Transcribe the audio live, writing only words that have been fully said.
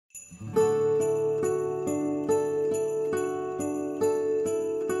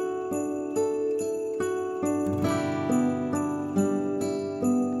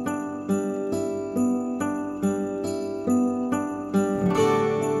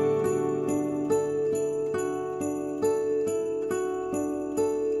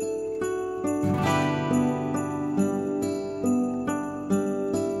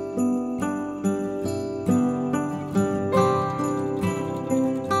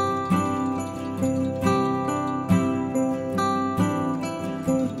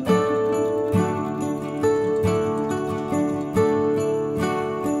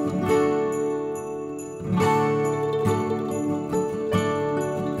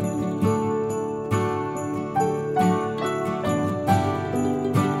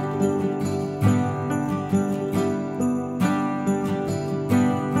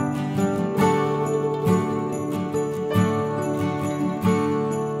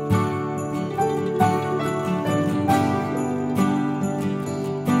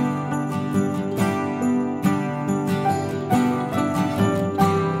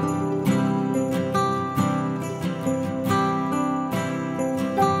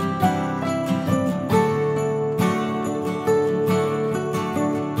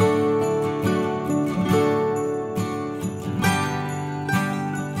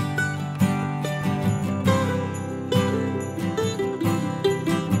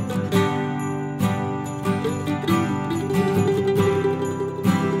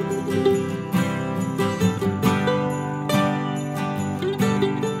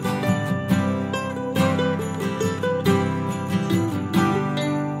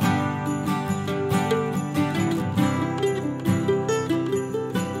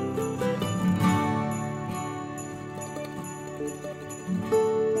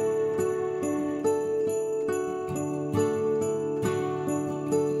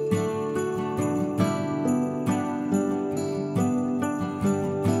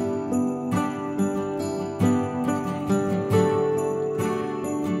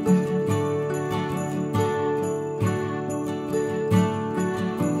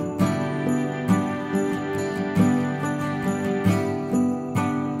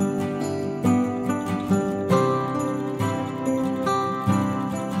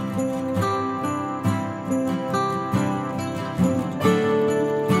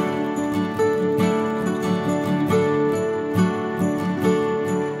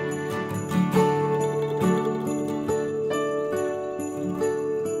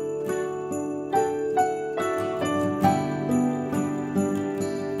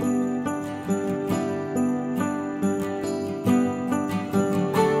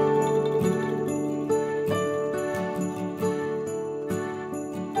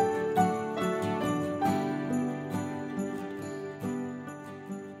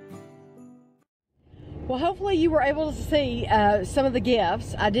Well, hopefully you were able to see some of the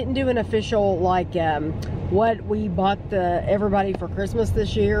gifts. I didn't do an official, like, what we bought everybody for Christmas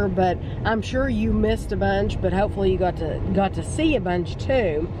this year, but I'm sure you missed a bunch, but hopefully you got to see a bunch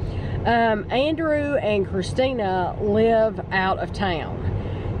too. Andrew and Christina live out of town.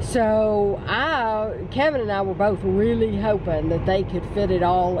 So Kevin and I were both really hoping that they could fit it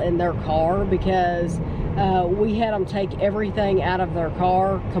all in their car, because we had them take everything out of their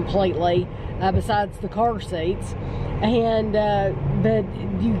car completely, besides the car seats, and but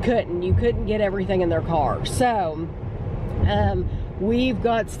you couldn't get everything in their car. So we've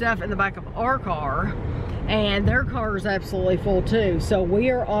got stuff in the back of our car, and their car is absolutely full too. So we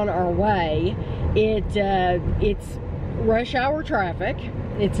are on our way. It's rush hour traffic.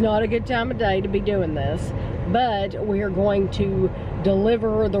 It's not a good time of day to be doing this, but we are going to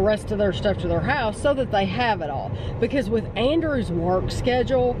deliver the rest of their stuff to their house so that they have it all. Because with Andrew's work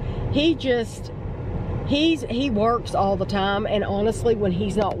schedule, he works all the time, and honestly, when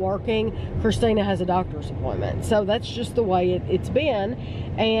he's not working, Christina has a doctor's appointment. So that's just the way it's been,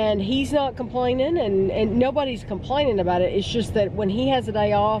 and he's not complaining, and nobody's complaining about it. It's just that when he has a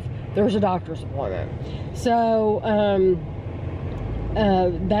day off, there's a doctor's appointment. So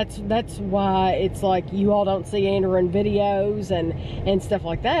that's why it's like you all don't see Andrew in videos and stuff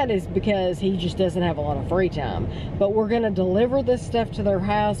like that, is because he just doesn't have a lot of free time. But we're gonna deliver this stuff to their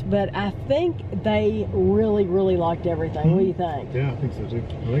house, but I think they really liked everything. What do you think? Yeah, I think so too.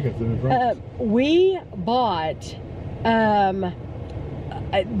 I think it's in the front. We bought the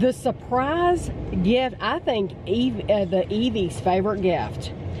surprise gift. I think Evie's favorite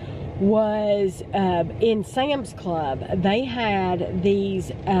gift was in Sam's Club. They had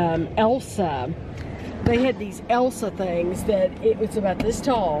these Elsa things that it was about this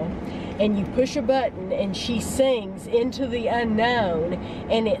tall, and you push a button and she sings Into the Unknown,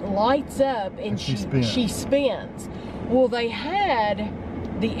 and it lights up and she spins. Well, they had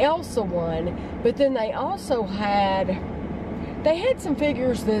the Elsa one, but then they also had some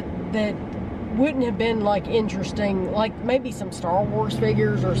figures that wouldn't have been like interesting, like maybe some Star Wars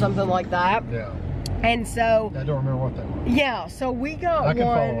figures or something like that. Yeah. And so I don't remember what that was. Yeah, so we got I can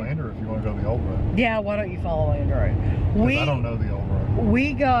follow Andrew if you want to go the old road. Yeah, why don't you follow Andrew? I don't know the old road.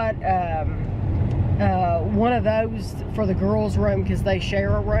 We got one of those for the girls' room, because they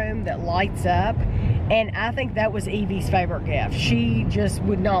share a room that lights up, and I think that was Evie's favorite gift. She just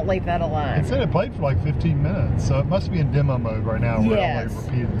would not leave that alone. It said it played for like 15 minutes, so it must be in demo mode right now. Yes. Where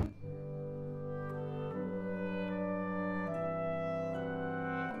they repeated it.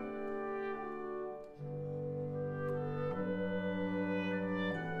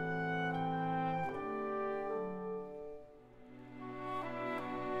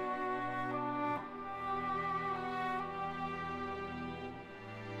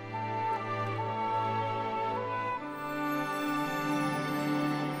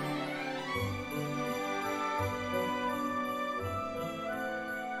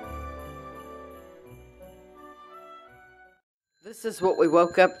 This is what we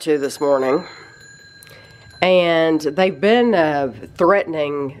woke up to this morning, and they've been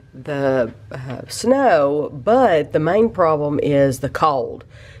threatening the snow, but the main problem is the cold.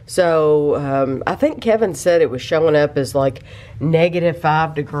 So I think Kevin said it was showing up as like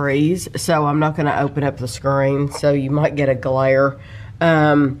 -5 degrees, so I'm not going to open up the screen, so you might get a glare.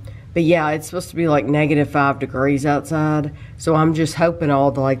 But yeah, it's supposed to be like -5 degrees outside, so I'm just hoping all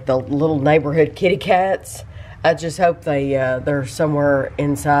the little neighborhood kitty cats, I just hope they're somewhere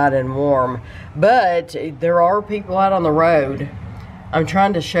inside and warm. But there are people out on the road. I'm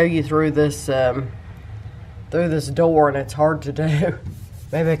trying to show you through this door, and it's hard to do.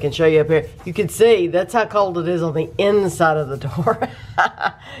 Maybe I can show you up here. You can see that's how cold it is on the inside of the door.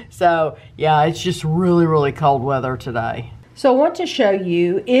 So yeah, it's just really cold weather today. So I want to show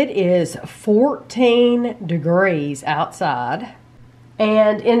you, it is 14 degrees outside.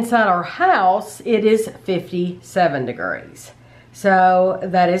 And inside our house, it is 57 degrees. So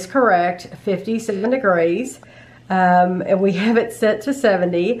that is correct, 57 degrees. And we have it set to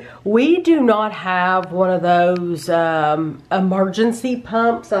 70. We do not have one of those emergency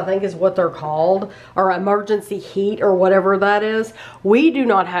pumps, I think is what they're called, or emergency heat or whatever that is. We do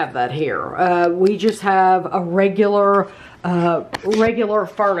not have that here. We just have a regular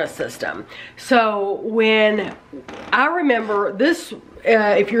furnace system. So when I remember this,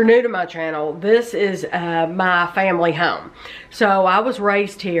 if you're new to my channel, this is my family home. So I was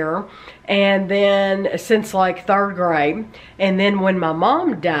raised here, and then since like 3rd grade, and then when my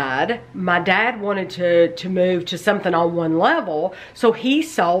mom died, my dad wanted to move to something on one level, so he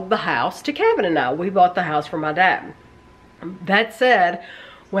sold the house to Kevin and I. We bought the house for my dad. That said,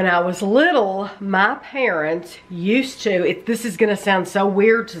 When I was little, my parents used to, this is gonna sound so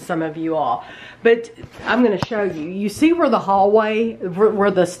weird to some of you all, but I'm gonna show you. You see where the hallway, where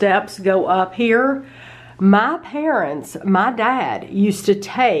the steps go up here? My parents, my dad used to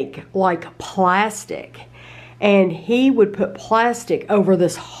take like plastic, and he would put plastic over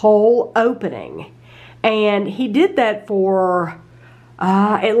this whole opening. And he did that for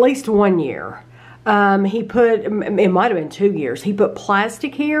at least 1 year. He put, it might have been 2 years, he put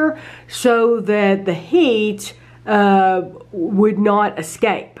plastic here so that the heat would not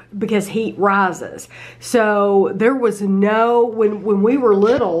escape because heat rises. So there was no, when we were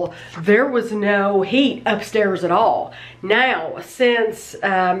little, there was no heat upstairs at all. Now, since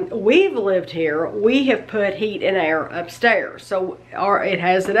we've lived here, we have put heat and air upstairs. So it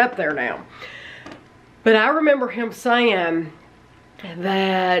has it up there now. But I remember him saying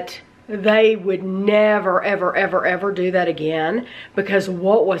that they would never, ever, ever, ever do that again, because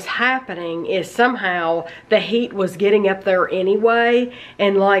what was happening is somehow the heat was getting up there anyway,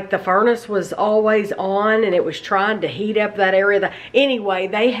 and like the furnace was always on and it was trying to heat up that area. Anyway,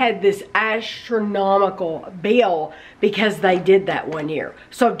 they had this astronomical bill because they did that 1 year.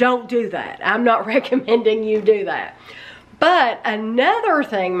 So don't do that. I'm not recommending you do that. But another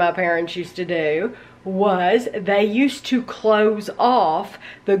thing my parents used to do was they used to close off.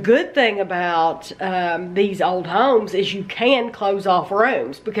 The good thing about these old homes is you can close off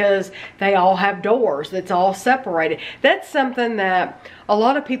rooms because they all have doors that's all separated. That's something that a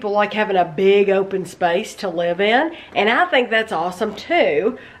lot of people like, having a big open space to live in, and I think that's awesome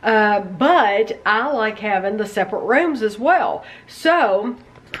too, but I like having the separate rooms as well. So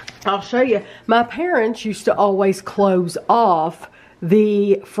I'll show you. My parents used to always close off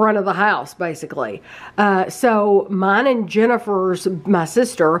the front of the house, basically. So mine and Jennifer's, my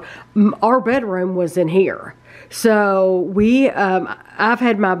sister, our bedroom was in here. So I've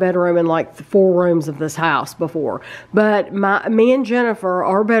had my bedroom in like 4 rooms of this house before. But me and Jennifer,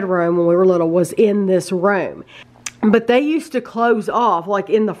 our bedroom when we were little was in this room. But they used to close off, like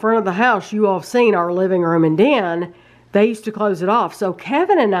in the front of the house, you all have seen our living room and den, they used to close it off. So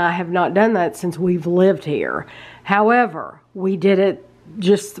Kevin and I have not done that since we've lived here. However, we did it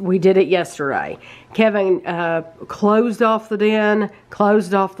yesterday. Kevin closed off the den,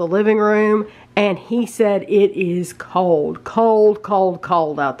 closed off the living room, and he said it is cold, cold, cold,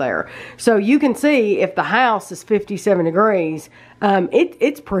 cold out there. So you can see if the house is 57 degrees,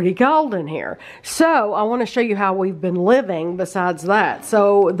 it's pretty cold in here. So I want to show you how we've been living besides that.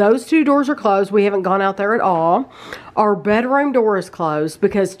 So those 2 doors are closed. We haven't gone out there at all. Our bedroom door is closed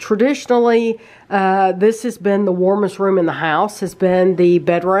because traditionally this has been the warmest room in the house, has been the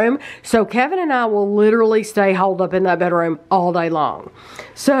bedroom. So Kevin and I will literally stay holed up in that bedroom all day long.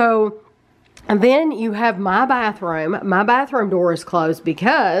 So, and then you have my bathroom. My bathroom door is closed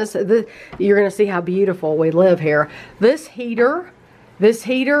because you're going to see how beautiful we live here. This heater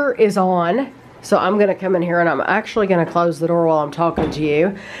is on. So I'm going to come in here and I'm actually going to close the door while I'm talking to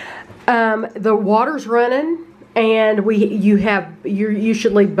you. The water's running, and you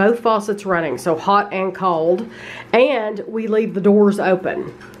should leave both faucets running, so hot and cold, and we leave the doors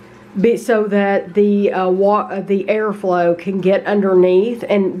open so that the airflow can get underneath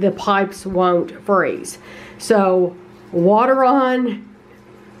and the pipes won't freeze. So water on,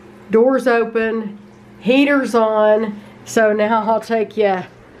 doors open, heaters on. So now I'll take you,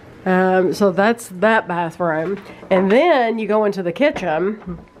 so that's that bathroom. And then you go into the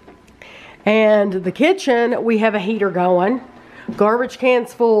kitchen, and the kitchen, we have a heater going. Garbage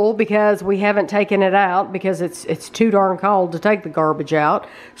can's full because we haven't taken it out because it's too darn cold to take the garbage out.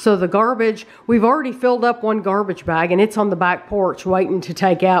 So the garbage, we've already filled up 1 garbage bag, and it's on the back porch waiting to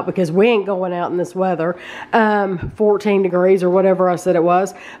take out because we ain't going out in this weather, 14 degrees or whatever I said it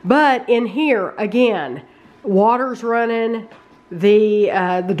was. But in here, again, water's running,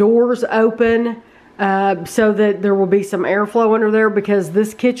 the door's open, so that there will be some airflow under there because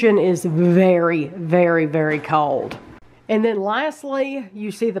this kitchen is very, very, very cold. And then lastly,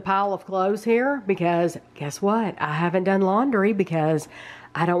 you see the pile of clothes here because guess what? I haven't done laundry because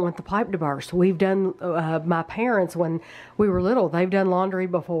I don't want the pipe to burst. We've done, my parents, when we were little, they've done laundry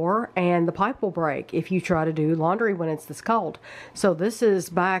before and the pipe will break if you try to do laundry when it's this cold. So this is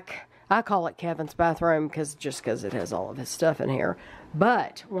back, I call it Kevin's bathroom just because it has all of his stuff in here.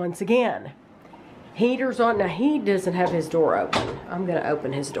 But once again, heater's on. Now he doesn't have his door open. I'm going to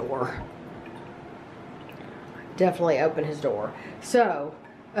open his door. Definitely open his door. So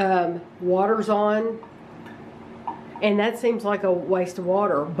water's on, and that seems like a waste of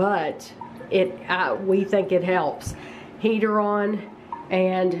water, but we think it helps. Heater on,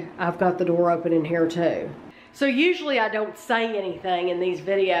 and I've got the door open in here too. So usually I don't say anything in these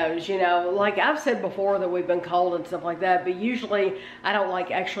videos, you know, like I've said before that we've been cold and stuff like that, but usually I don't like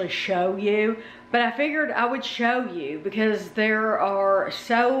actually show you. But I figured I would show you because there are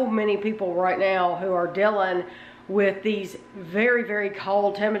so many people right now who are dealing with these very, very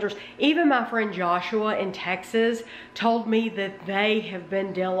cold temperatures. Even my friend Joshua in Texas told me that they have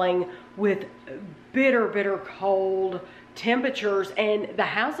been dealing with bitter, bitter cold temperatures, and the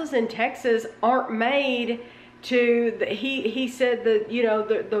houses in Texas aren't made to, he said that, you know,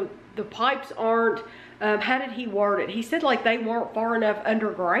 the pipes aren't, how did he word it? He said like they weren't far enough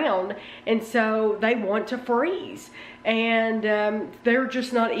underground, and so they want to freeze. And they're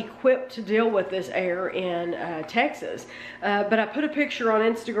just not equipped to deal with this air in Texas. But I put a picture on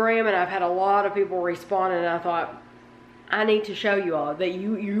Instagram, and I've had a lot of people respond, and I thought, I need to show you all that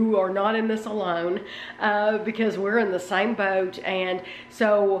you are not in this alone, because we're in the same boat. And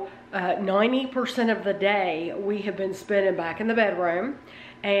so 90% of the day we have been spending back in the bedroom,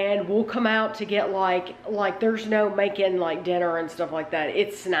 and we'll come out to get like there's no making like dinner and stuff like that.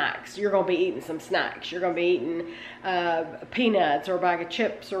 It's snacks. You're gonna be eating some snacks. You're gonna be eating peanuts or a bag of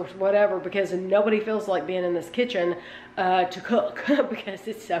chips or whatever, because nobody feels like being in this kitchen to cook because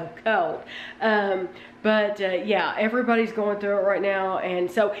it's so cold. Yeah, everybody's going through it right now.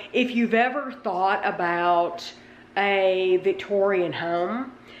 And so if you've ever thought about a Victorian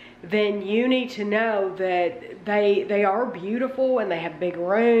home, then you need to know that they are beautiful and they have big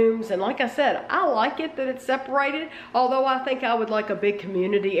rooms. And like I said, I like it that it's separated, although I think I would like a big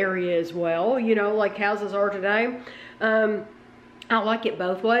community area as well, you know, like houses are today. I like it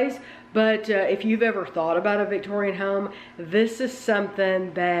both ways. But if you've ever thought about a Victorian home, this is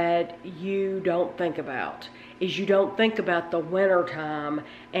something that you don't think about. Is you don't think about the winter time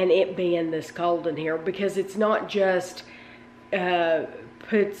and it being this cold in here, because it's not just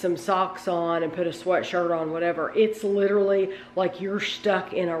put some socks on and put a sweatshirt on, whatever. It's literally like you're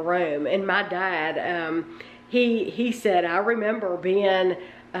stuck in a room. And my dad, he said, I remember being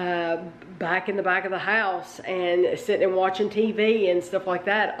back in the back of the house and sitting and watching TV and stuff like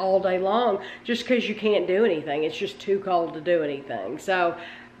that all day long, just because you can't do anything. It's just too cold to do anything. So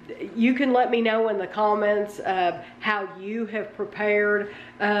you can let me know in the comments how you have prepared.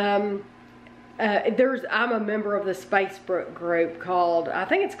 I'm a member of this Facebook group called, I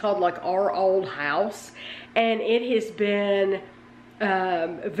think it's called like Our Old House, and it has been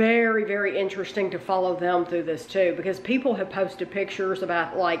very, very interesting to follow them through this too, because people have posted pictures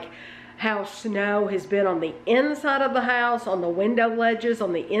about like how snow has been on the inside of the house, on the window ledges,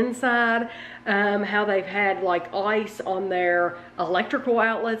 on the inside, how they've had like ice on their electrical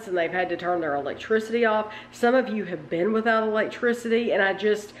outlets and they've had to turn their electricity off. Some of you have been without electricity, and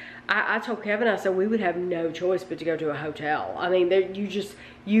I told Kevin, I said we would have no choice but to go to a hotel. I mean,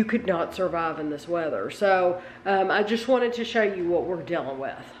 you could not survive in this weather. So I just wanted to show you what we're dealing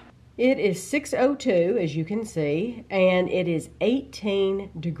with. It is 6:02, as you can see, and it is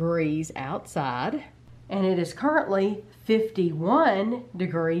 18 degrees outside, and it is currently 51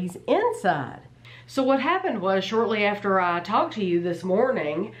 degrees inside. So what happened was, shortly after I talked to you this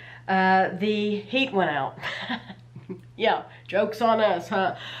morning, the heat went out. Yeah, joke's on us,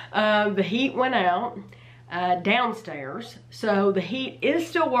 huh? The heat went out downstairs, so the heat is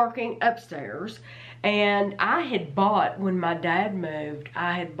still working upstairs. And I had bought, when my dad moved,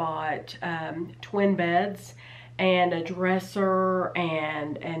 I had bought twin beds and a dresser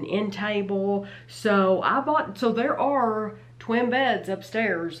and an end table. So there are twin beds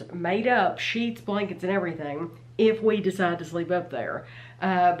upstairs, made up, sheets, blankets, and everything, if we decide to sleep up there.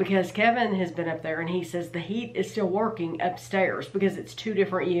 Because Kevin has been up there and he says the heat is still working upstairs because it's two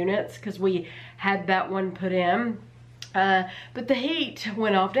different units, because we had that one put in. But the heat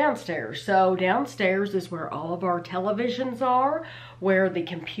went off downstairs. So downstairs is where all of our televisions are, where the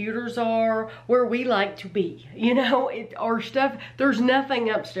computers are, where we like to be. You know, our stuff, there's nothing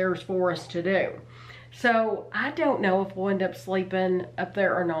upstairs for us to do. So I don't know if we'll end up sleeping up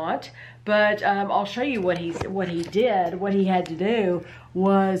there or not, but I'll show you what he did. What he had to do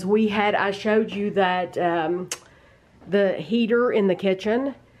was I showed you that the heater in the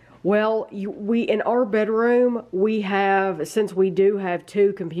kitchen. Well, in our bedroom, we have, since we do have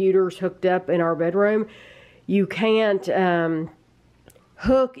two computers hooked up in our bedroom, you can't turn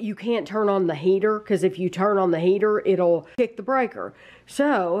on the heater, because if you turn on the heater, it'll kick the breaker.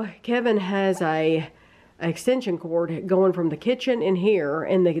 So Kevin has a extension cord going from the kitchen in here,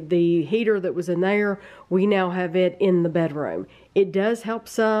 and the heater that was in there, we now have it in the bedroom. It does help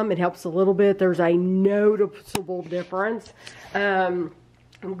some, it helps a little bit. There's a noticeable difference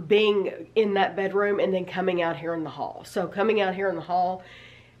being in that bedroom and then coming out here in the hall. So coming out here in the hall,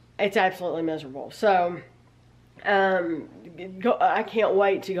 it's absolutely miserable. So I can't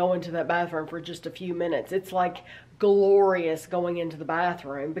wait to go into that bathroom for just a few minutes. It's like glorious going into the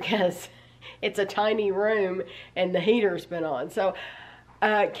bathroom because it's a tiny room and the heater's been on. So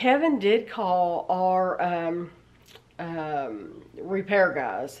Kevin did call our repair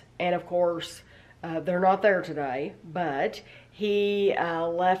guys, and of course they're not there today, but he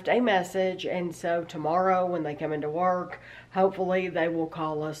left a message, and so tomorrow when they come into work, hopefully they will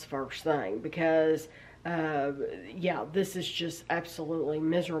call us first thing, because yeah, this is just absolutely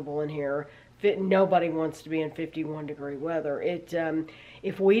miserable in here. Nobody wants to be in 51-degree weather.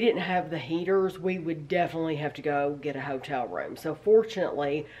 If we didn't have the heaters, we would definitely have to go get a hotel room. So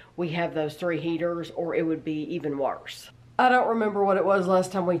fortunately, we have those 3 heaters, or it would be even worse. I don't remember what it was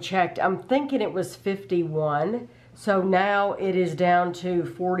last time we checked. I'm thinking it was 51. So now it is down to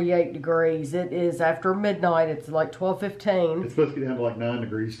 48 degrees. It is after midnight. It's like 12:15. It's supposed to get down to like 9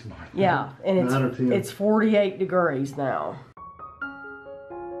 degrees tomorrow. Yeah, and 9 or 10. It's 48 degrees now.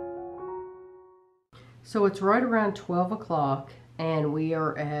 So it's right around 12 o'clock and we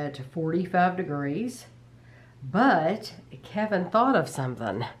are at 45 degrees. But Kevin thought of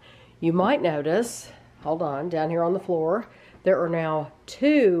something. You might notice, hold on, down here on the floor, there are now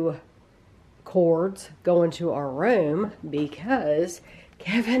 2 cords going to our room because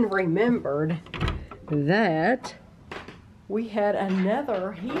Kevin remembered that we had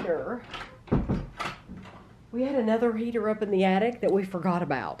another heater. We had another heater up in the attic that we forgot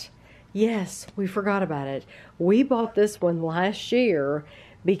about. Yes, we forgot about it. We bought this one last year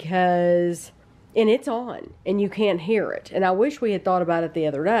because, and it's on and you can't hear it. And I wish we had thought about it the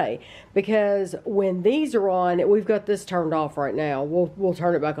other day, because when these are on, we've got this turned off right now. We'll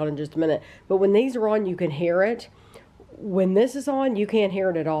turn it back on in just a minute. But when these are on, you can hear it. When this is on, you can't hear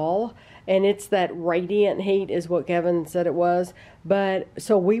it at all. And it's that radiant heat is what Kevin said it was. But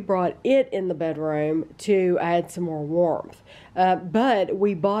so we brought it in the bedroom to add some more warmth. But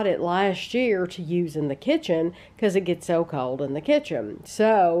we bought it last year to use in the kitchen because it gets so cold in the kitchen.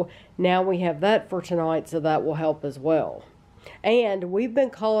 So now we have that for tonight, so that will help as well. And we've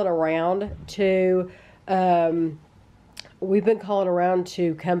been calling around to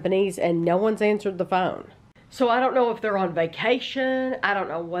companies and no one's answered the phone. So I don't know if they're on vacation. I don't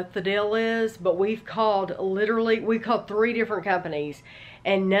know what the deal is, but we called 3 different companies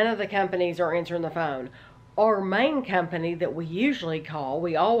and none of the companies are answering the phone. Our main company that we usually call,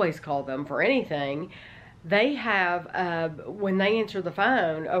 we always call them for anything, they have, when they answer the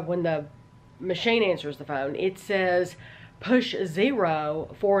phone, or when the machine answers the phone, it says push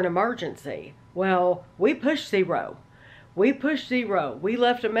 0 for an emergency. Well, we pushed 0. We pushed 0. We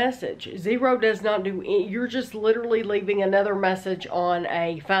left a message. 0 does not do any, you're just literally leaving another message on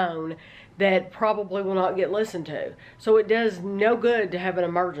a phone that probably will not get listened to. So it does no good to have an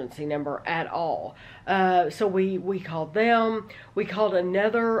emergency number at all. So we called them. We called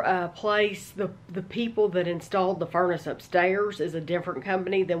another place. The people that installed the furnace upstairs is a different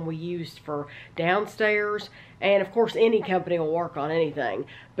company than we used for downstairs. And of course, any company will work on anything.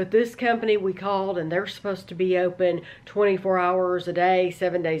 But this company we called, and they're supposed to be open 24 hours a day,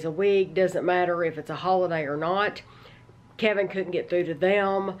 7 days a week. Doesn't matter if it's a holiday or not. Kevin couldn't get through to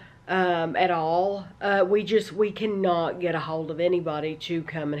them at all. We cannot get a hold of anybody to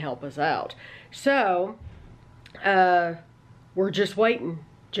come and help us out. So we're just waiting.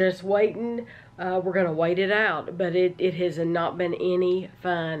 We're gonna wait it out, but it has not been any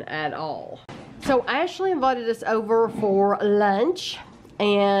fun at all. So Ashley invited us over for lunch,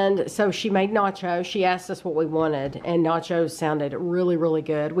 and so she made nachos. She asked us what we wanted, and nachos sounded really, really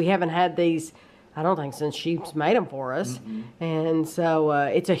good. We haven't had these, I don't think, since she's made them for us. And so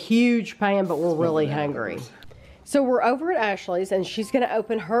it's a huge pan, but we're really hungry. So we're over at Ashley's, and she's going to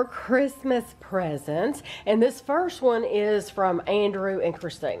open her Christmas presents. And this first one is from Andrew and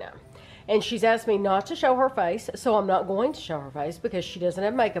Christina. And she's asked me not to show her face, so I'm not going to show her face because she doesn't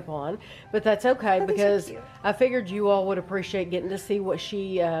have makeup on. But that's okay, because I figured you all would appreciate getting to see what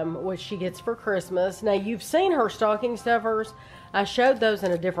she gets for Christmas. Now, you've seen her stocking stuffers. I showed those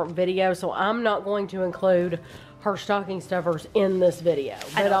in a different video, so I'm not going to include her stocking stuffers in this video.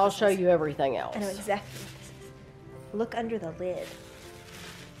 But I'll show you everything else. I know exactly what this is. Look under the lid.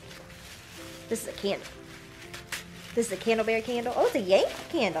 This is a candle. This is a Candleberry candle. Oh, it's a Yankee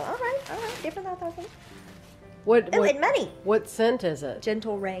candle. All right. Different than I thought. What and money. What scent is it?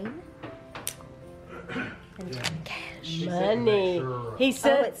 Gentle Rain. And cash. Money. Sure He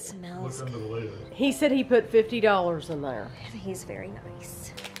said. Oh, it smells look under the lid. He said he put $50 in there. He's very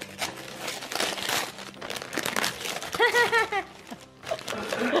nice.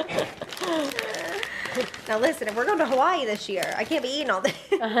 Now listen, if we're going to Hawaii this year, I can't be eating all this.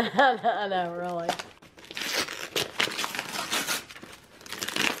 I know, really.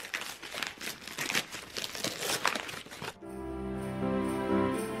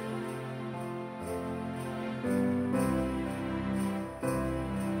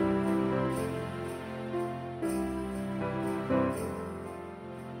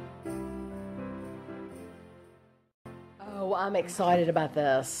 Oh, I'm excited about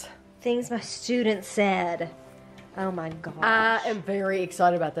this. Things my students said. Oh my gosh. I am very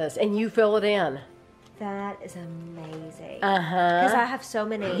excited about this. And you fill it in. That is amazing. Uh-huh. Because I have so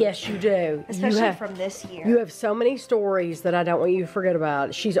many. Yes, you do. Especially from this year. You have so many stories that I don't want you to forget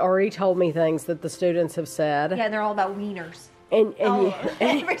about. She's already told me things that the students have said. Yeah, they're all about wieners. And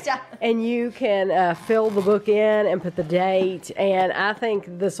Every time. And you can fill the book in and put the date. And I think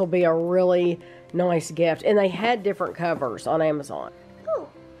this will be a really nice gift. And they had different covers on Amazon.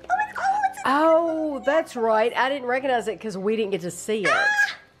 Oh, that's right. I didn't recognize it because we didn't get to see it.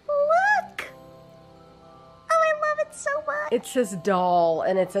 Look. Oh, I love it so much. It says doll,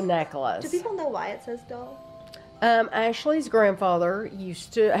 and it's a necklace. Do people know why it says doll? Ashley's grandfather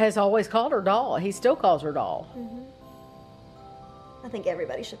has always called her doll. He still calls her doll. I think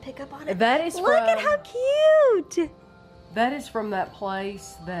everybody should pick up on it. That is Look at how cute. That is from that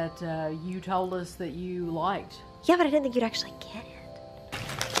place that you told us that you liked. Yeah, but I didn't think you'd actually get it.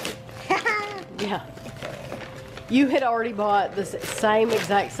 Yeah. You had already bought the same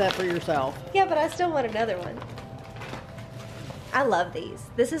exact set for yourself. Yeah, but I still want another one. I love these.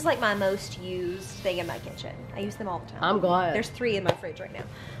 This is like my most used thing in my kitchen. I use them all the time. I'm glad. There's 3 in my fridge right now.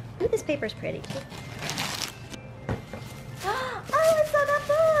 Ooh, this paper's pretty. Oh, it's on a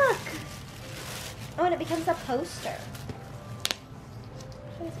book! Oh, and it becomes a poster.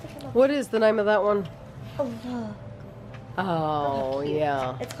 What is the name of that one? Oh, look. Oh,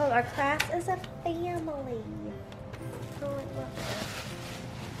 yeah. It's called Our Class is a Family. Oh, I love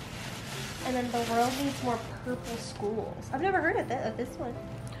it. And then the world needs more purple schools. I've never heard of this one.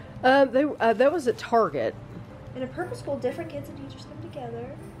 That was at Target. In a purple school, different kids and teachers come together.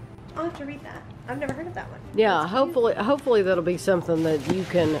 I'll have to read that. I've never heard of that one. Yeah, hopefully that'll be something that you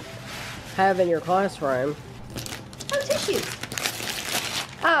can have in your classroom. Oh, tissues.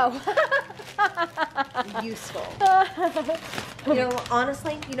 Oh. Useful. You know,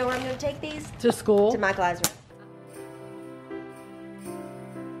 honestly, you know where I'm going to take these? To school? To MacLeod's room.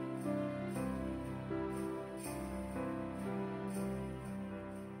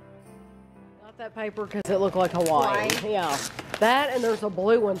 Got that paper because it looked like Hawaii. Hawaii. Yeah. That, and there's a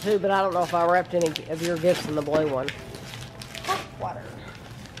blue one too, but I don't know if I wrapped any of your gifts in the blue one. Hot water.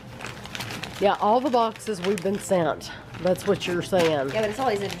 Yeah, all the boxes we've been sent. That's what you're saying. Yeah, but it's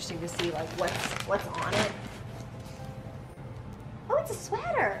always interesting to see like what's on it. Oh, it's a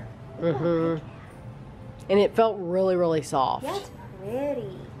sweater. Mm-hmm. And it felt really, really soft. Yeah, it's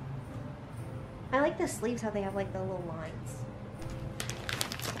pretty. I like the sleeves, how they have like the little lines.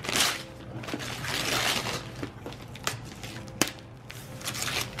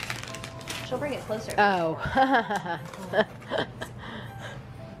 She'll bring it closer. Oh.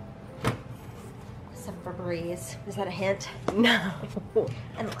 Some Febreze. Is that a hint? No.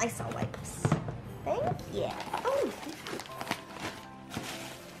 And Lysol wipes. Thank you. Oh.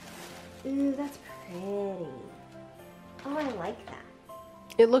 Ooh, that's pretty. Oh, I like that.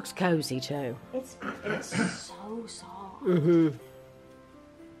 It looks cozy too. It's so soft. Mm-hmm.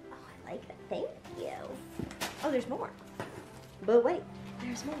 Oh, I like it. Thank you. Oh, there's more. But wait,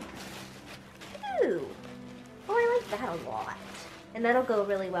 there's more. Ooh. Oh, I like that a lot. And that'll go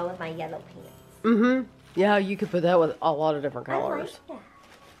really well with my yellow pants. Mm-hmm. Yeah, you could put that with a lot of different I colors. like that.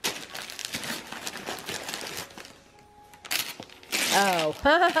 Oh.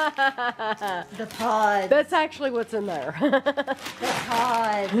 The pods. That's actually what's in there. The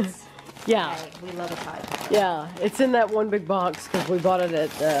pods. Yeah. Okay, we love a pod. Yeah, it's in that one big box because we bought it at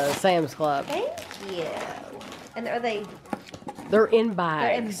Sam's Club. Thank you. And are they? They're in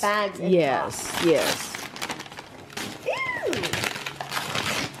bags. They're in bags. In yes, boxes. yes. Ew.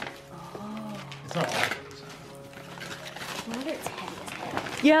 It's not like I wonder it's heavy as hell.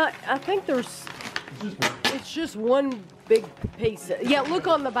 Yeah, I think there's. it's just It's just one big piece. Yeah, look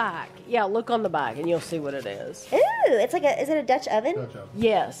on the back. Yeah, look on the back, and you'll see what it is. Ooh, it's like a. Is it a Dutch oven? Dutch oven.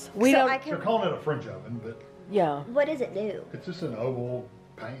 Yes, we So don't. I They're can. calling it a French oven, but Yeah. What does it do? it's just an oval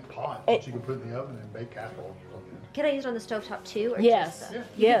paint pot It- that you can put in the oven and bake casseroles or something. Can I use it on the stovetop too, or Yes. just? Yeah. You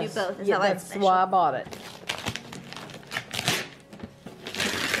Yes. can do both. Is Yeah, that why it's that's special? why I bought it.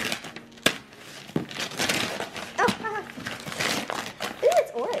 Oh, haha. Ooh,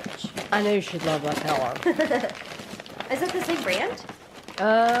 it's orange. I knew she'd love that color. Is that the same brand?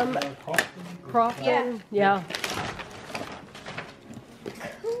 Crofton. Yeah.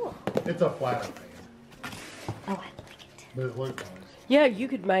 Cool. It's a flatter pan, Oh, I like it. but it looks nice. Yeah, you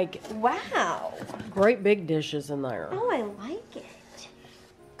could make Wow. great big dishes in there. Oh, I like it.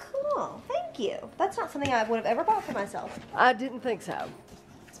 Cool. Thank you. That's not something I would have ever bought for myself. I didn't think so.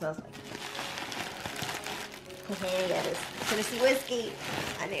 It smells like. Hey, that is Tennessee whiskey.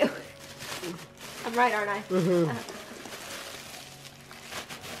 I knew. I'm right, aren't I? Mm-hmm.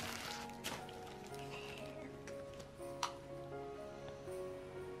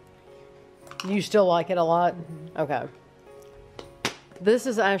 You still like it a lot? Okay. This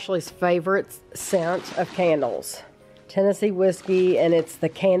is Ashley's favorite scent of candles. Tennessee whiskey, and it's the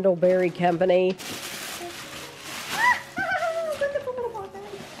Candleberry Company.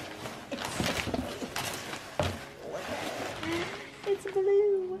 It's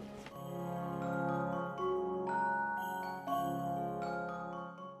blue.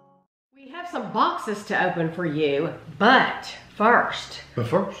 We have some boxes to open for you, but first,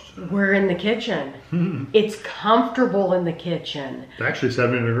 we're in the kitchen. It's comfortable in the kitchen. It's actually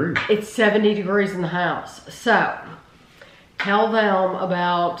 70 degrees. It's 70 degrees in the house. So, tell them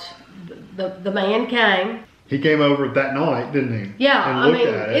about the man came. He came over that night, didn't he? Yeah, and I looked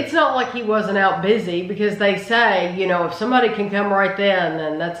mean, at it. it's not like he wasn't out busy, because they say, you know, if somebody can come right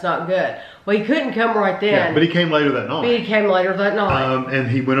then that's not good. Well, he couldn't come right then. Yeah, but he came later that night. He came later that night.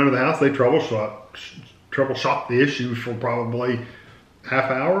 And he went under the house. They troubleshot the issue for probably half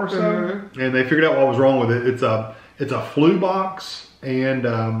hour or so, and they figured out what was wrong with it. It's a flue box and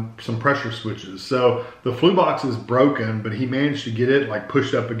some pressure switches. So the flue box is broken, but he managed to get it like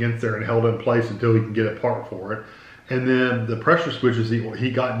pushed up against there and held in place until he can get a part for it. And then the pressure switches,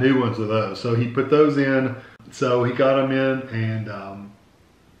 he got new ones of those. So he put those in. So he got them in and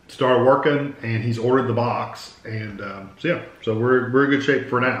started working, and he's ordered the box, and so we're in good shape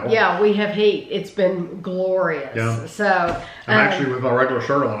for now. Yeah, we have heat. It's been glorious. Yeah. So I'm actually with my regular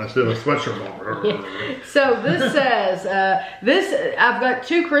shirt on instead of a sweatshirt on. Yeah. So this says I've got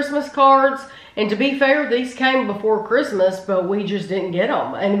 2 Christmas cards, and to be fair, these came before Christmas, but we just didn't get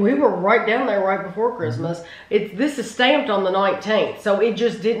them, and we were right down there right before Christmas. This is stamped on the 19th, so it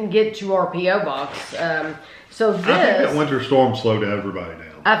just didn't get to our PO box. So this, I think that winter storm slowed everybody down.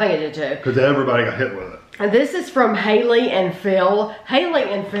 I think it did too. Because everybody got hit with it. And this is from Haley and Phil. Haley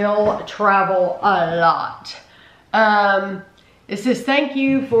and Phil travel a lot. It says, thank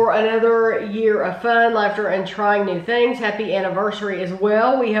you for another year of fun, laughter, and trying new things. Happy anniversary as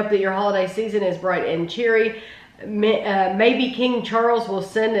well. We hope that your holiday season is bright and cheery. Maybe King Charles will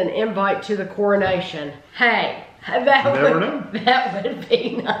send an invite to the coronation. Hey. That would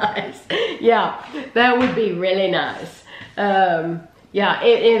be nice. Yeah, that would be really nice. Yeah,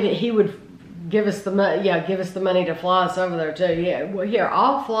 if he would give us the money, give us the money to fly us over there too. Yeah, well, here,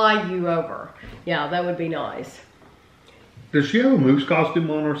 I'll fly you over. Yeah, that would be nice. Does she have a moose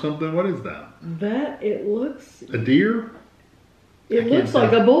costume on or something? What is that? It looks... A deer? It looks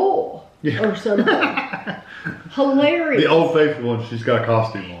like a bull or something. Hilarious. The Old Faithful one, she's got a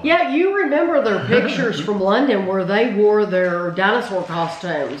costume on. Yeah, you remember their pictures from London where they wore their dinosaur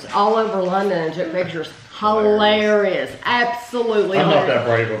costumes all over London and took pictures. Hilarious. Absolutely I'm hilarious. not that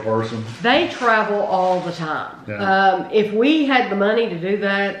brave a person. They travel all the time. Yeah. If we had the money to do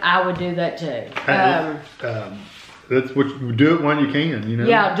that, I would do that too. That's what you do it when you can, you know?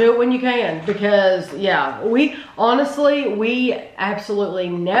 Yeah, do it when you can, because we absolutely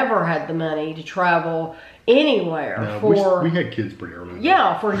never had the money to travel anywhere. No, we had kids pretty early.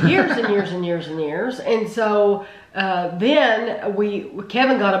 Yeah, for years and years and years and years. And so then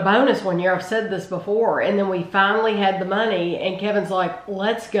Kevin got a bonus one year. I've said this before. And then we finally had the money, and Kevin's like,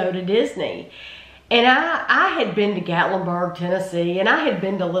 let's go to Disney. And I had been to Gatlinburg, Tennessee, and I had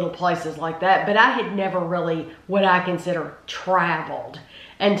been to little places like that, but I had never really, what I consider, traveled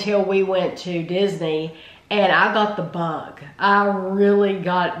until we went to Disney, and I got the bug. I really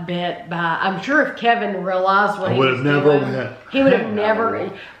got bit by, I'm sure if Kevin realized what he was doing, he would have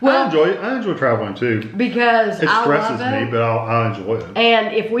never. Well, I enjoy traveling too. Because it stresses me, but I enjoy it.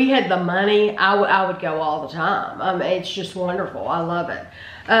 And if we had the money, I would go all the time. It's just wonderful. I love it.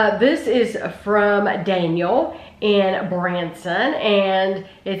 This is from Daniel in Branson, and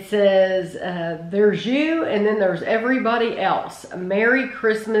it says, there's you, and then there's everybody else. Merry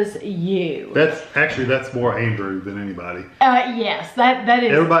Christmas, you. That's more Andrew than anybody. Yes, that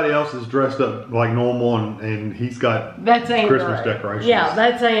is. Everybody else is dressed up like normal, and he's got Christmas decorations. Yeah,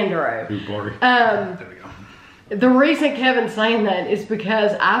 that's Andrew. There we go. The reason Kevin's saying that is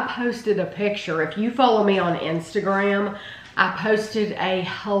because I posted a picture. If you follow me on Instagram, I posted a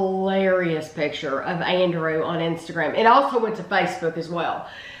hilarious picture of Andrew on Instagram. It also went to Facebook as well.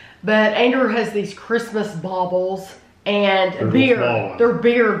 But Andrew has these Christmas baubles and they're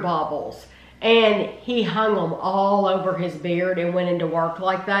beard baubles. And he hung them all over his beard and went into work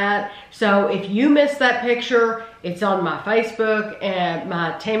like that. So if you missed that picture, it's on my Facebook and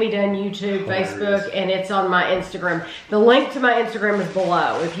my Tammy Dunn YouTube Facebook, and it's on my Instagram. The link to my Instagram is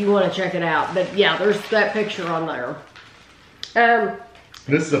below if you want to check it out. But yeah, there's that picture on there.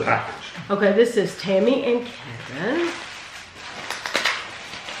 This is a package. Okay, this is Tammy and Kevin.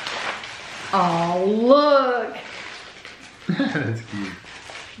 Oh, look. That's cute.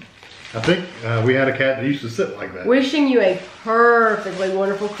 I think we had a cat that used to sit like that. Wishing you a perfectly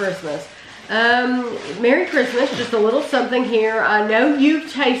wonderful Christmas. Merry Christmas, just a little something here. I know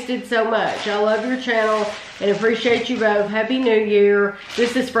you've tasted so much. I love your channel and appreciate you both. Happy New Year.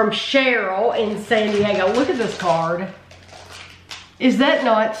 This is from Cheryl in San Diego. Look at this card. Is that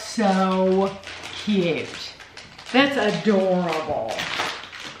not so cute? That's adorable.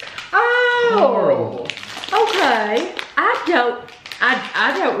 Oh, okay.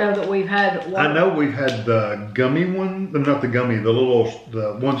 I don't know that we've had one. I know we've had the gummy one, not the gummy,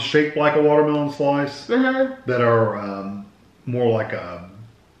 the ones shaped like a watermelon slice that are more like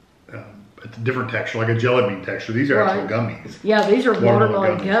it's a different texture, like a jelly bean texture. These are actual gummies. Yeah, these are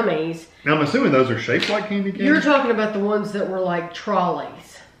watermelon gummies. Now, I'm assuming those are shaped like candy canes. You're talking about the ones that were like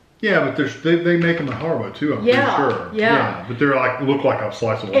trolleys. Yeah, but they make them at Haribo too, I'm pretty sure. Yeah. But they're like, look like a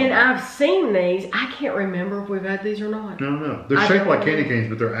slice of watermelon. And I've seen these. I can't remember if we've had these or not. No. They're shaped like candy canes,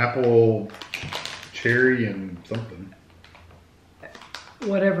 but they're apple, cherry, and something.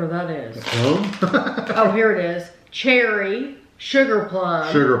 Whatever that is. Plum? Oh, here it is. Cherry, sugar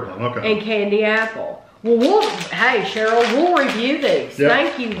plum. Sugar plum, okay. And candy apple. Well, hey, Cheryl, we'll review these. Yep.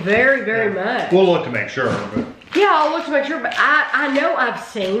 Thank you very, very much. We'll look to make sure. But. Yeah, I'll look to make sure, but I know I've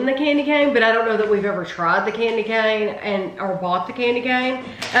seen the candy cane, but I don't know that we've ever tried the candy cane or bought the candy cane.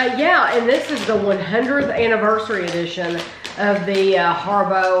 Yeah, and this is the 100th anniversary edition of the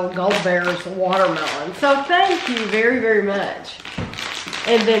Haribo Gold Bears watermelon. So thank you very, very much.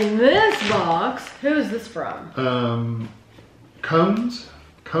 And then this box, who is this from? Cones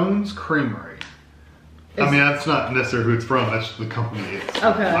Creamery. I mean, that's not necessarily who it's from. That's the company it's.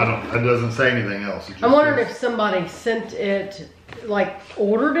 Okay. It doesn't say anything else. I'm wondering if somebody sent it, like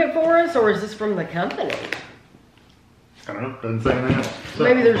ordered it for us, or is this from the company? I don't know. Doesn't say anything else. So,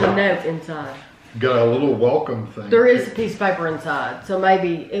 maybe there's a note inside. Got a little welcome thing. There is a piece of paper inside, so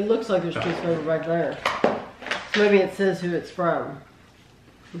maybe it looks like there's a piece of paper right there. So maybe it says who it's from.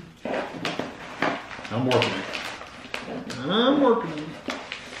 I'm working it.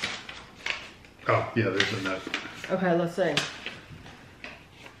 Oh, yeah, there's a note. Okay, let's see.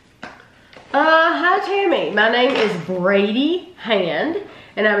 Hi, Tammy. My name is Brady Hand,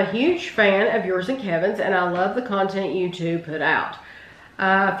 and I'm a huge fan of yours and Kevin's, and I love the content you two put out.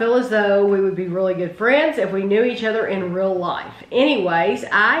 I feel as though we would be really good friends if we knew each other in real life. Anyways,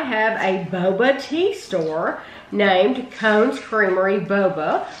 I have a boba tea store named Cones Creamery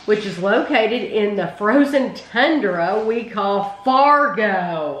Boba, which is located in the frozen tundra we call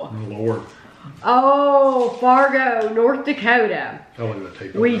Fargo. Oh, Lord. Oh, Fargo, North Dakota.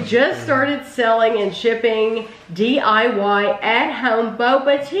 We just started selling and shipping DIY at-home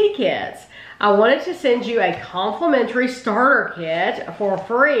boba tea kits. I wanted to send you a complimentary starter kit for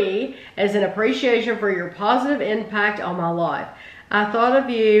free as an appreciation for your positive impact on my life. I thought of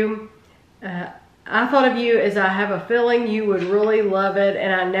you as I have a feeling you would really love it,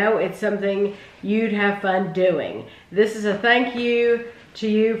 and I know it's something you'd have fun doing. This is a thank you to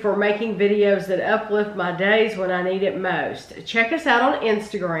you for making videos that uplift my days when I need it most. Check us out on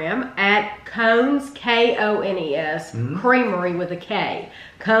Instagram at Cones, K-O-N-E-S, Creamery with a K.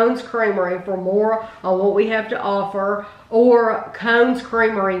 Cones Creamery for more on what we have to offer, or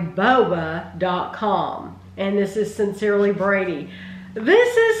ConesCreameryBoba.com. And this is sincerely Brady.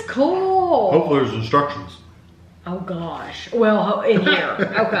 This is cool. Hopefully there's instructions. Oh gosh. Well, in here.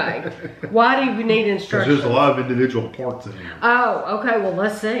 Okay. Why do you need instructions? There's a lot of individual parts in here. Oh, okay. Well,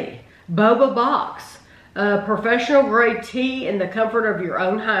 let's see. Boba Box. Professional grade tea in the comfort of your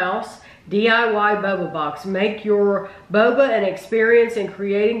own house. DIY Boba Box. Make your boba an experience in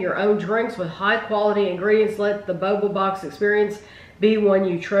creating your own drinks with high quality ingredients. Let the Boba Box experience be one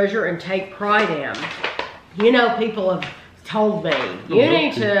you treasure and take pride in. You know, people have told me, you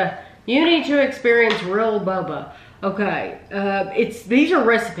need to experience real boba. Okay, these are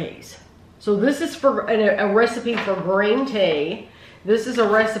recipes. So this is for a recipe for green tea. This is a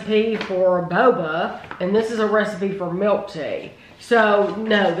recipe for boba, and this is a recipe for milk tea. So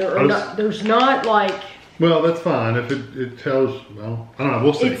no, there's not like. Well, that's fine if it tells. Well, I don't know.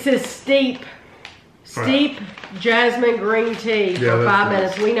 We'll see. It says steep jasmine green tea for 5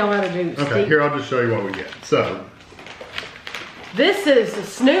 minutes. We know how to do. Okay, here I'll just show you what we get. So. This is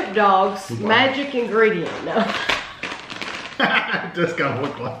Snoop Dogg's magic ingredient. No. It does kind of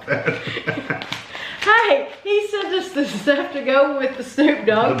look like that. Hey, he sent us the stuff to go with the Snoop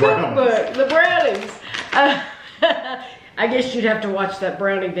Dogg cookbook, the brownies. I guess you'd have to watch that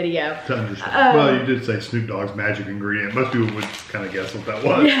brownie video. To understand. Well, you did say Snoop Dogg's magic ingredient. Most people would kind of guess what that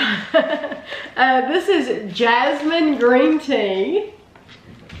was. Yeah. This is jasmine green tea.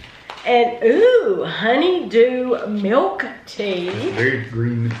 And ooh, honeydew milk tea. It's very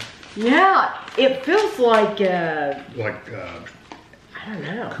green. Yeah, it feels like I don't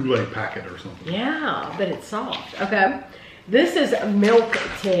know. Kool-Aid packet or something. Yeah, but it's soft. Okay, this is milk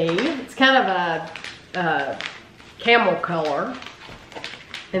tea. It's kind of a camel color,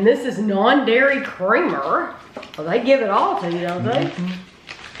 and this is non-dairy creamer. Well, they give it all to you, don't they?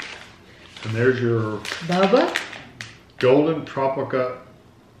 And there's your boba. Golden Tropica.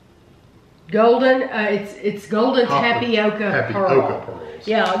 Golden, it's golden tapioca pearls.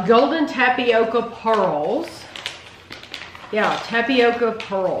 Yeah, golden tapioca pearls. Yeah, tapioca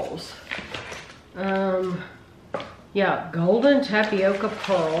pearls. Yeah, golden tapioca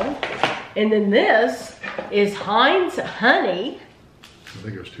pearl. And then this is Heinz honey. I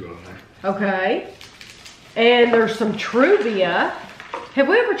think there's 2 of them there. Okay. And there's some Truvia. Have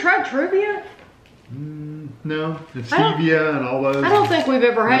we ever tried Truvia? No, it's stevia and all those. I don't think we've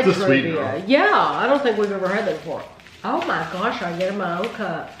ever had It's a Truvia. sweetener. Yeah, I don't think we've ever had that before. Oh my gosh, I get in my own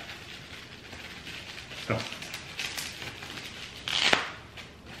cup. Oh.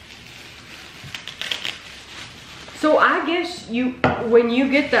 So I guess when you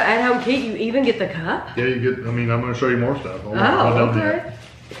get the at-home kit, you even get the cup? Yeah, you get, I'm going to show you more stuff. Okay.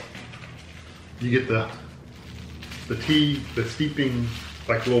 You get the tea, the steeping,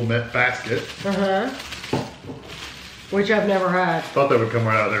 like little net basket. Which I've never had. Thought that would come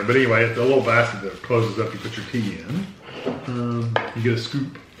right out of there. But anyway, it's a little basket that closes up. You put your tea in. You get a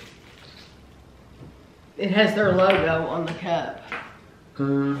scoop. It has their logo on the cup.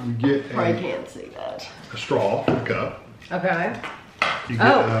 You get Probably can't see that. a straw for the cup. Okay. You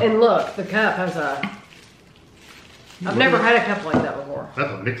get, and look, the cup has a... I've never had a cup like that before.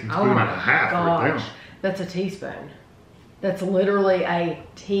 That's a mixing spoon Oh and my a half right there. gosh. That's a teaspoon. That's literally a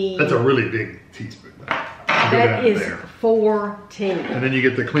tea. That's a really big teaspoon. That is for tea. And then you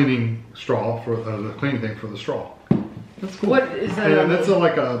get the cleaning straw for the cleaning thing for the straw. That's cool. What is that? And that's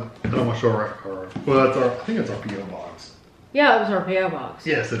like a, I don't want to show our, well, that's our, I think it's our P.O. box. Yeah, it was our P.O. box.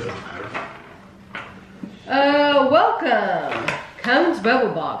 Yes, it doesn't matter. Welcome. Cone's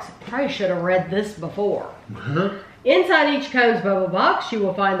Bubble Box. Probably should have read this before. Inside each Cone's Bubble Box, you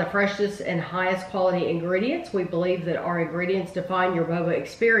will find the freshest and highest quality ingredients. We believe that our ingredients define your boba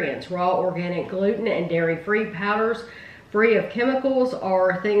experience. Raw, organic, gluten, and dairy-free powders, free of chemicals,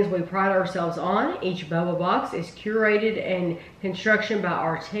 are things we pride ourselves on. Each boba box is curated and constructed by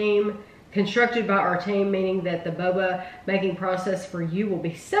our team, meaning that the boba making process for you will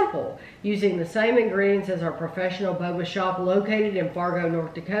be simple, using the same ingredients as our professional boba shop located in Fargo,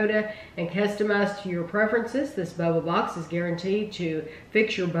 North Dakota, and customized to your preferences. This boba box is guaranteed to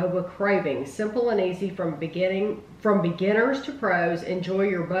fix your boba cravings. Simple and easy from beginners to pros. Enjoy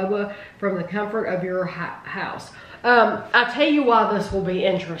your boba from the comfort of your house. I'll tell you why this will be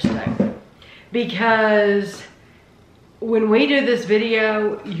interesting, because when we do this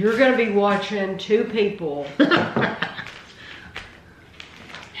video, you're going to be watching 2 people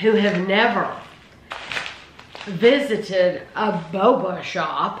who have never visited a boba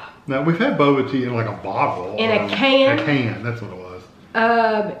shop. Now, we've had boba tea in like a bottle. In a can. A can, that's what it was.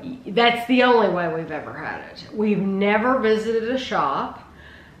 That's the only way we've ever had it. We've never visited a shop.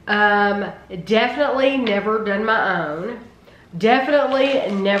 Definitely never done my own. Definitely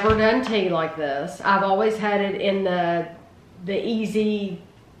never done tea like this. I've always had it in the easy,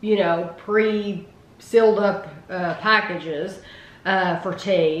 you know, pre-sealed up packages for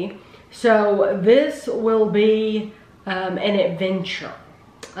tea. So this will be an adventure,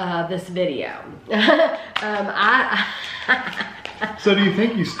 this video. So do you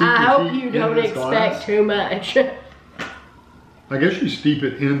think you steep I your hope tea you in don't this expect glass? too much. I guess you steep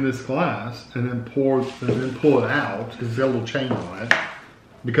it in this glass and then pull it out. It's got a little chain on it.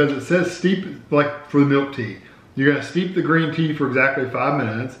 Because it says steep, like for the milk tea. You're gonna steep the green tea for exactly 5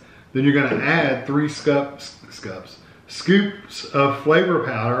 minutes. Then you're gonna add 3 scoops of flavor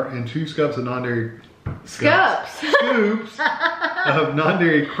powder and 2 scoops of non-dairy scoops of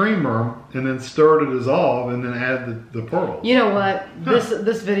non-dairy creamer, and then stir to dissolve, and then add the pearls. You know what?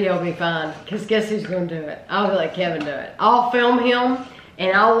 This video will be fine, because guess who's going to do it? I'll let Kevin do it. I'll film him,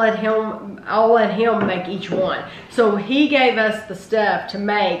 and I'll let him make each one. So he gave us the stuff to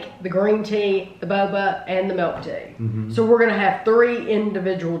make the green tea, the boba, and the milk tea. So we're going to have 3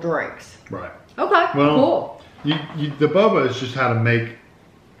 individual drinks. Right. Okay, well, cool. The boba is just how to make.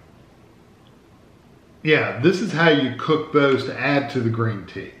 Yeah, this is how you cook those to add to the green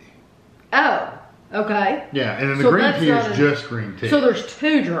tea. Oh, okay. Yeah, and then the green tea is just green tea. So there's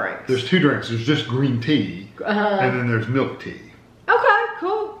 2 drinks. There's 2 drinks. There's just green tea, and then there's milk tea. Okay,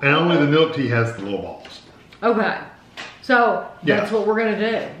 cool. And only the milk tea has the little balls. Okay. So that's what we're going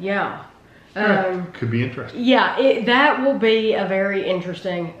to do. Yeah. Could be interesting. Yeah, that will be a very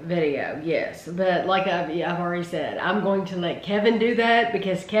interesting video, yes. But like I've already said, I'm going to let Kevin do that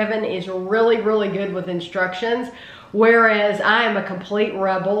because Kevin is really, really good with instructions, whereas I am a complete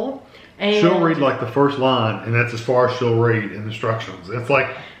rebel. And she'll read like the first line, and that's as far as she'll read in instructions. It's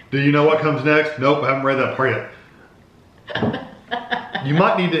like, do you know what comes next? Nope, I haven't read that part yet. You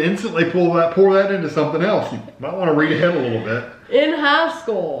might need to instantly pour that into something else. You might want to read ahead a little bit. In high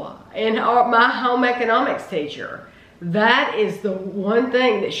school, my home economics teacher, that is the one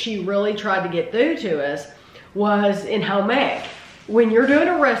thing that she really tried to get through to us was in home ec. When you're doing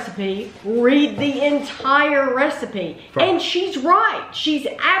a recipe, read the entire recipe. Right. And she's right. She's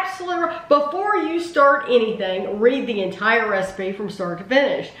absolutely right. Before you start anything, read the entire recipe from start to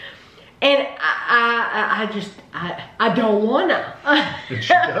finish. And I don't wanna. And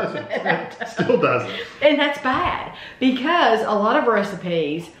she doesn't. Still doesn't. And that's bad because a lot of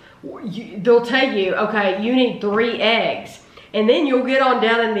recipes, they'll tell you, okay, you need 3 eggs. And then you'll get on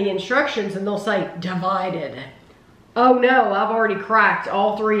down in the instructions and they'll say divided. Oh no, I've already cracked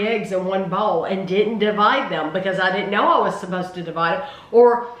all 3 eggs in one bowl and didn't divide them because I didn't know I was supposed to divide it.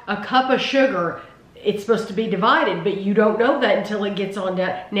 Or a cup of sugar, it's supposed to be divided, but you don't know that until it gets on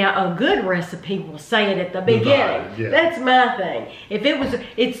down. Now, a good recipe will say it at the beginning. Yeah. That's my thing.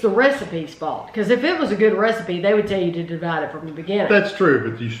 It's the recipe's fault. Because if it was a good recipe, they would tell you to divide it from the beginning. That's true,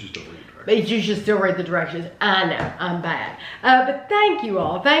 but you should still read the directions. But you should still read the directions. I know, I'm bad. But thank you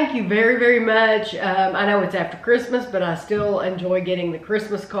all. Thank you very, very much. I know it's after Christmas, but I still enjoy getting the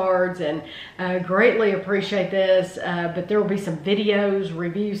Christmas cards and greatly appreciate this. But there will be some videos,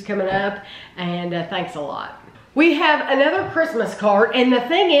 reviews coming up, and thanks a lot. We have another Christmas card, and the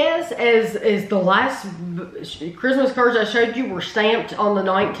thing is the last Christmas cards I showed you were stamped on the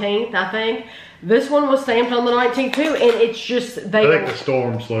 19th, I think. This one was stamped on the 19th too, and it's just I think the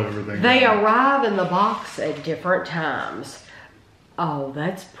storm slowed everything down. They arrive in the box at different times. Oh,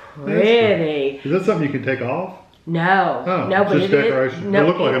 that's pretty. Is that something you can take off? No, Oh, no, but just decoration. No, It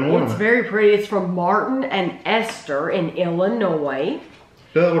looked like an ornament. It's very pretty. It's from Martin and Esther in Illinois.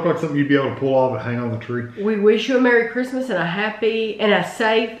 Does that look like something you'd be able to pull off and hang on the tree? We wish you a Merry Christmas and a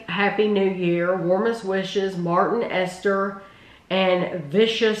safe, happy New Year. Warmest wishes, Martin, Esther, and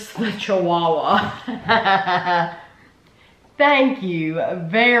Vicious the Chihuahua. Thank you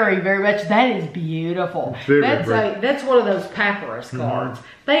very, very much. That is beautiful. That's one of those papyrus cards.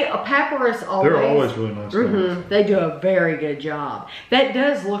 Papyrus always. They're always really nice. They do a very good job. That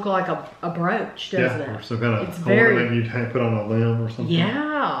does look like a brooch, doesn't it? Or some kind of It's ornament you'd put on a limb or something.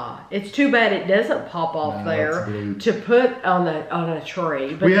 Yeah, it's too bad it doesn't pop off there to put on a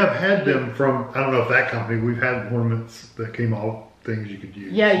tree. But we have had them from, I don't know if that company, we've had ornaments that came off things you could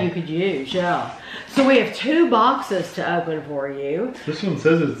use. Yeah, you could use, yeah. So we have 2 boxes to open for you. This one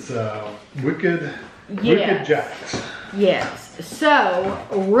says it's Wicked Jacks. Yes. So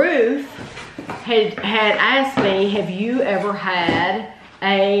Ruth had asked me, have you ever had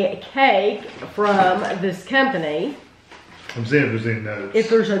a cake from this company? I'm seeing if there's any notes. If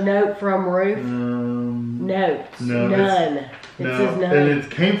there's a note from Ruth? Notes. No, none. It says none. And it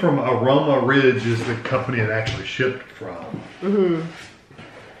came from Aroma Ridge, is the company it actually shipped from.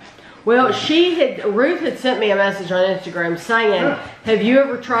 Well, Ruth had sent me a message on Instagram saying, have you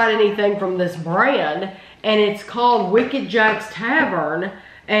ever tried anything from this brand? And it's called Wicked Jack's Tavern,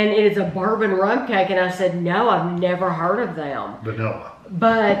 and it is a bourbon rum cake. And I said, no, I've never heard of them. Vanilla.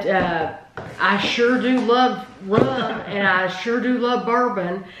 But I sure do love rum, and I sure do love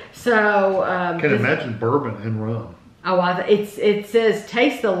bourbon. So Can't imagine bourbon and rum. Oh, it says,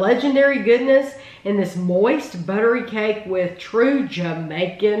 taste the legendary goodness in this moist, buttery cake with true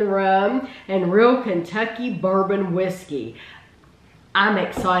Jamaican rum and real Kentucky bourbon whiskey. I'm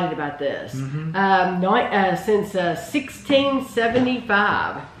excited about this. Since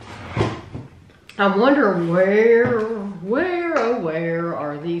 1675. I'm wondering where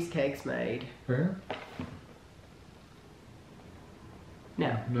are these cakes made? Where?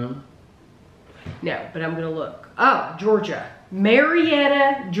 No. No. No, but I'm going to look. Oh, Georgia.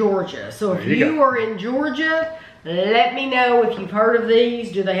 Marietta, Georgia. So if you are in Georgia, let me know if you've heard of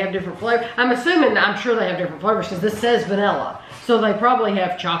these. Do they have different flavors? I'm sure they have different flavors because this says vanilla. So they probably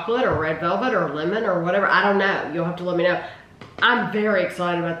have chocolate or red velvet or lemon or whatever. I don't know. You'll have to let me know. I'm very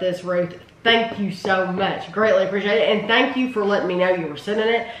excited about this, Ruth. Thank you so much. Greatly appreciate it. And thank you for letting me know you were sending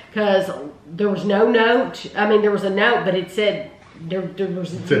it because there was no note. I mean, there was a note, but it said...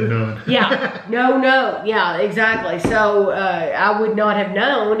 It said none. Yeah, no, yeah, exactly. So I would not have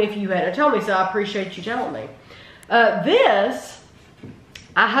known if you hadn't told me, so I appreciate you telling me. This,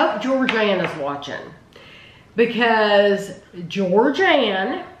 I hope Georgianne is watching, because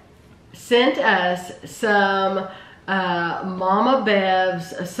Georgianne sent us some Mama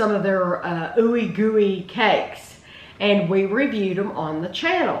Bev's, some of their ooey gooey cakes, and we reviewed them on the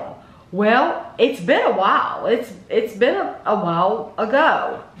channel. Well, it's been a while. It's been a while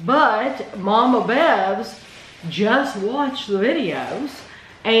ago, but Mama Bev's just watched the videos,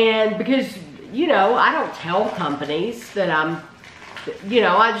 and because, you know, I don't tell companies that I'm, you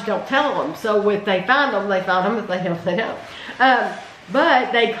know, I just don't tell them. So if they find them, they found them. If they don't, they don't.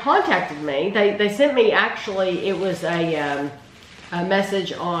 But they contacted me. They sent me, actually, it was a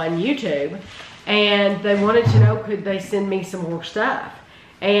message on YouTube, and they wanted to know, could they send me some more stuff?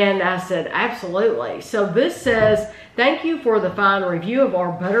 And I said, absolutely. So this says, thank you for the fine review of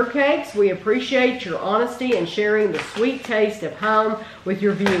our butter cakes. We appreciate your honesty and sharing the sweet taste of home with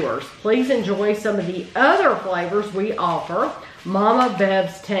your viewers. Please enjoy some of the other flavors we offer. Mama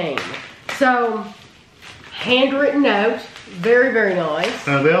Bev's team. So, handwritten note. Very, very nice.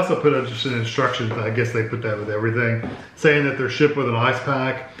 They also put just an instruction, I guess they put that with everything, saying that they're shipped with an ice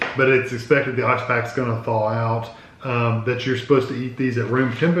pack, but it's expected the ice pack's going to thaw out. That you're supposed to eat these at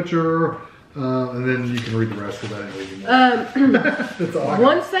room temperature, and then you can read the rest of that. That's all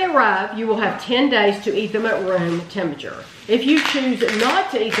once they arrive, you will have 10 days to eat them at room temperature. If you choose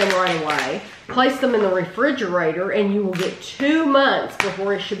not to eat them right away, place them in the refrigerator and you will get 2 months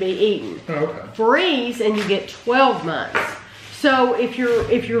before it should be eaten. Oh, okay. Freeze and you get 12 months. So if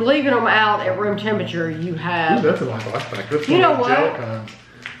you're leaving them out at room temperature, you have. Ooh, that's a nice ice pack. That's you know what? Gel kinds.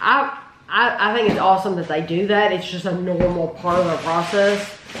 I think it's awesome that they do that. It's just a normal part of the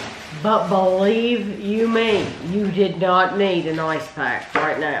process. But believe you me, you did not need an ice pack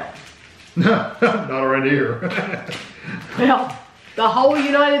right now. No, not around here. Well, the whole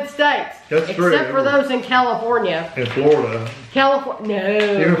United States. That's except true. for those in California. In Florida. California,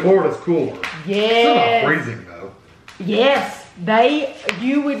 no. Even Florida's cooler. Yes. Still not freezing though. Yes,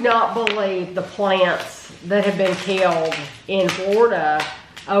 you would not believe the plants that have been killed in Florida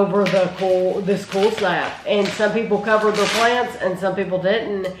over this cool snap. And some people covered their plants and some people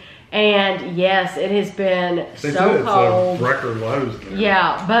didn't. And yes, it has been so cold. Record lows there.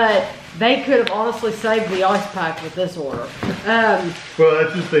 Yeah, but they could have honestly saved the ice pack with this order. Well,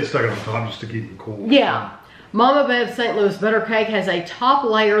 that's just, they stuck it on top just to keep them cool. Yeah. Mama Bev's St. Louis butter cake has a top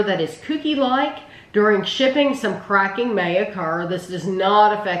layer that is cookie-like. During shipping, some cracking may occur. This does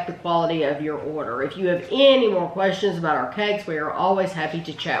not affect the quality of your order. If you have any more questions about our cakes, we are always happy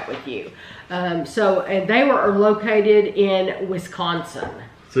to chat with you. And they were located in Wisconsin.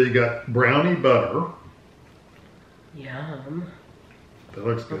 So you got brownie butter. Yum. That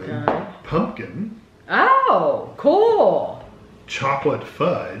looks good. Okay. Pumpkin. Oh, cool. Chocolate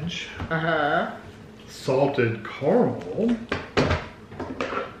fudge. Uh-huh. Salted caramel.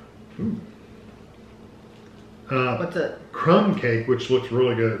 Ooh. What's it? Crumb cake, which looks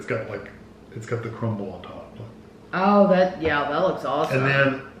really good. It's got the crumble on top. Oh, that looks awesome. And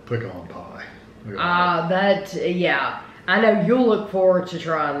then pecan pie. Yeah. I know you'll look forward to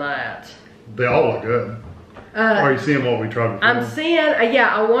trying that. They all look good. Are you seeing what we tried before? I'm seeing,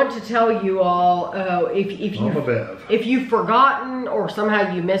 I want to tell you all, if you've forgotten or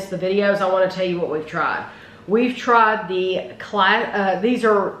somehow you missed the videos, I want to tell you what we've tried. We've tried these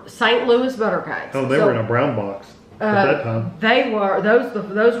are St. Louis butter cakes. Oh, they were in a brown box at that time. They were,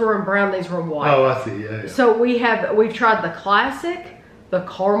 those were in brown, these were in white. Oh, I see, yeah. So we've tried the classic, the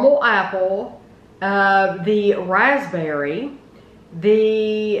caramel apple, the raspberry,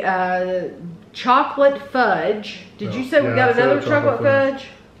 the chocolate fudge. Did you say we got another chocolate fudge?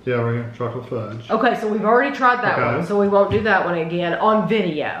 Yeah, we got chocolate fudge. Okay, so we've already tried that one, so we won't do that one again on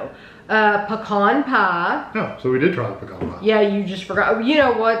video. Pecan pie. Oh, so we did try the pecan pie. Yeah, you just forgot. You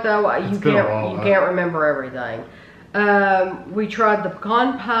know what though? You can't remember everything. We tried the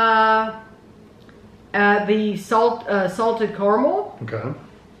pecan pie, the salted caramel. Okay.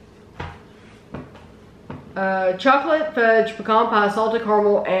 Chocolate fudge, pecan pie, salted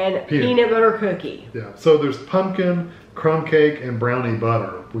caramel, and peanut butter cookie. Yeah. So there's pumpkin, crumb cake, and brownie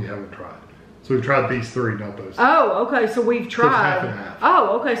butter we haven't tried. So we've tried these three, not those. Oh, okay. So we've tried. So it's half and half.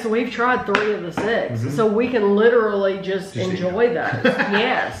 Oh, okay. So we've tried 3 of the 6. Mm-hmm. So we can literally just enjoy those.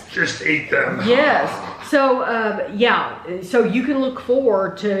 Yes. Just eat them. Yes. So So you can look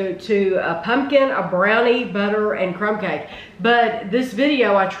forward to a pumpkin, a brownie, butter, and crumb cake. But this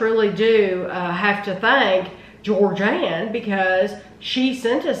video, I truly do have to thank Georgianne because she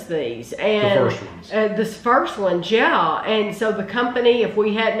sent us these, and the first ones. This first ones, yeah. And so the company, if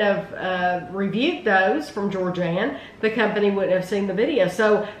we hadn't have reviewed those from Georgianne, the company wouldn't have seen the video.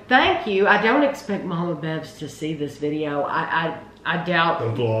 So thank you. I don't expect Mama Bev's to see this video. I doubt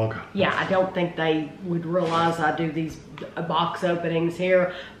the vlog. Yeah, I don't think they would realize I do these box openings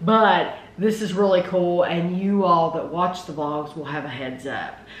here, but this is really cool, and you all that watch the vlogs will have a heads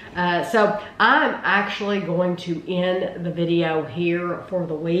up. So I'm actually going to end the video here for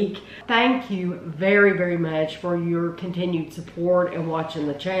the week. Thank you very, very much for your continued support and watching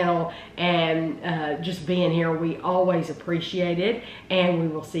the channel, and just being here. We always appreciate it, and we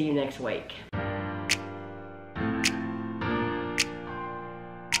will see you next week.